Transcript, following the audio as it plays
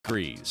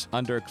degrees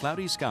under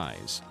cloudy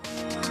skies.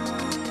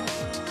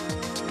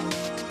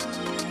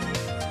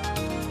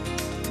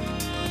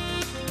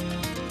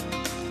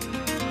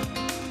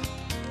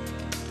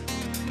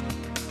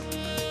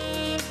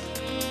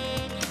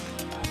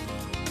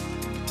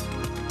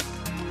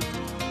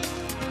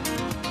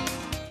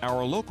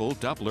 Our local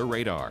Doppler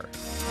radar.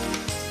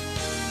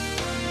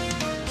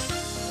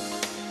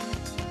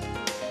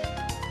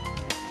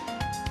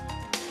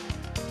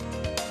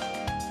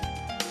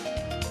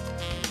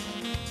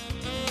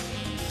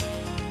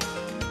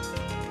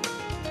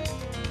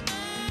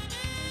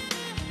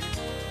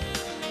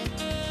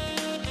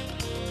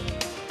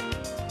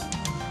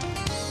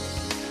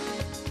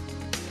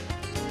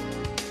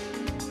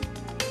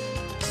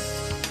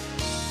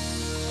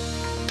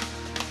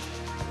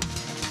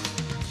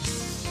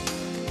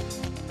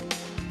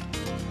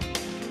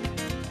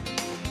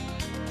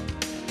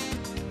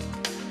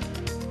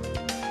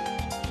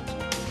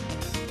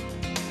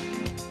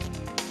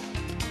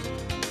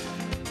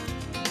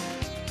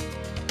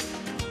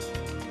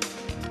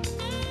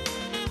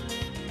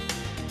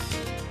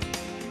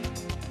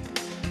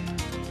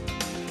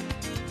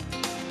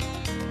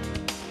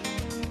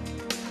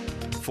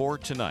 For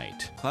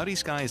tonight, cloudy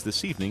skies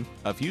this evening,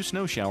 a few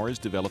snow showers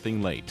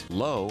developing late.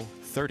 Low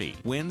 30.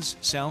 Winds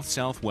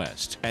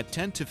south-southwest at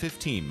 10 to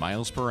 15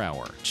 miles per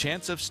hour.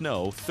 Chance of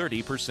snow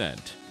 30%.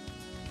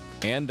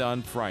 And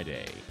on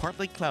Friday,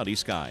 partly cloudy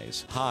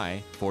skies.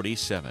 High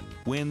 47.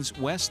 Winds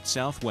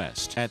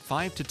west-southwest at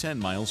 5 to 10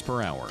 miles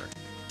per hour.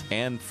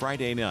 And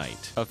Friday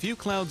night, a few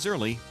clouds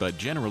early, but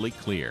generally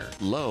clear.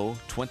 Low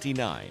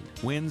 29.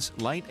 Winds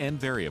light and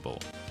variable.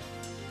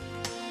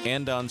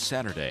 And on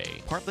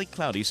Saturday, partly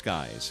cloudy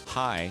skies.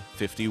 High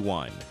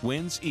 51.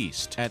 Winds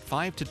east at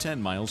 5 to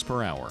 10 miles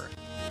per hour.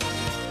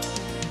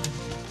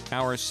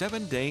 Our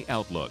 7-day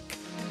outlook.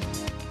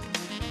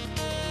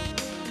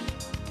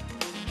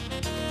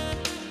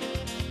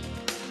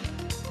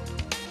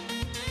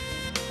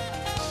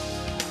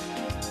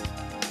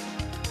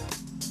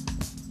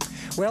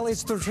 Well,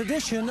 it's the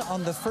tradition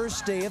on the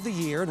first day of the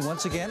year, and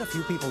once again, a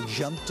few people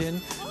jumped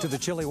in to the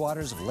chilly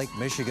waters of Lake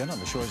Michigan on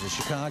the shores of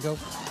Chicago,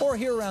 or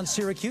here around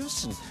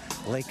Syracuse and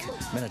Lake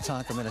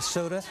Minnetonka,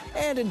 Minnesota,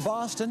 and in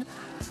Boston.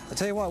 I'll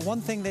tell you what, one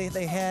thing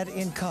they had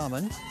in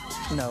common,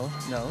 no,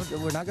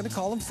 we're not going to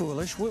call them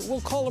foolish.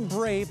 We'll call them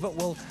brave, but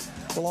we'll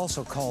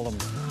also call them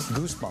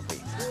goosebumpy.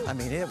 I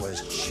mean, it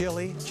was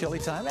chilly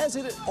time, as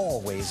it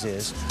always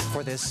is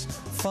for this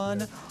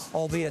fun,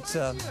 albeit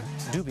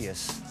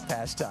dubious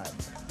pastime.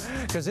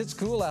 Because it's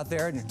cool out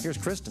there, and here's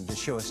Kristen to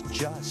show us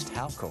just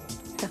how cold.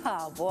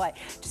 Oh boy,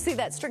 did you see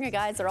that string of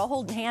guys? They're all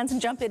holding hands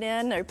and jumping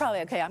in. They're probably,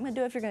 okay, I'm going to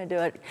do it if you're going to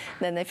do it.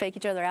 Then they fake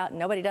each other out and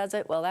nobody does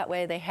it. Well, that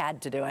way they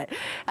had to do it.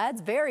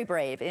 That's very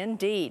brave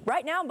indeed.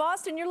 Right now in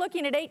Boston, you're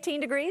looking at 18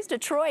 degrees,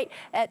 Detroit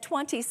at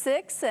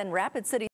 26, and Rapid City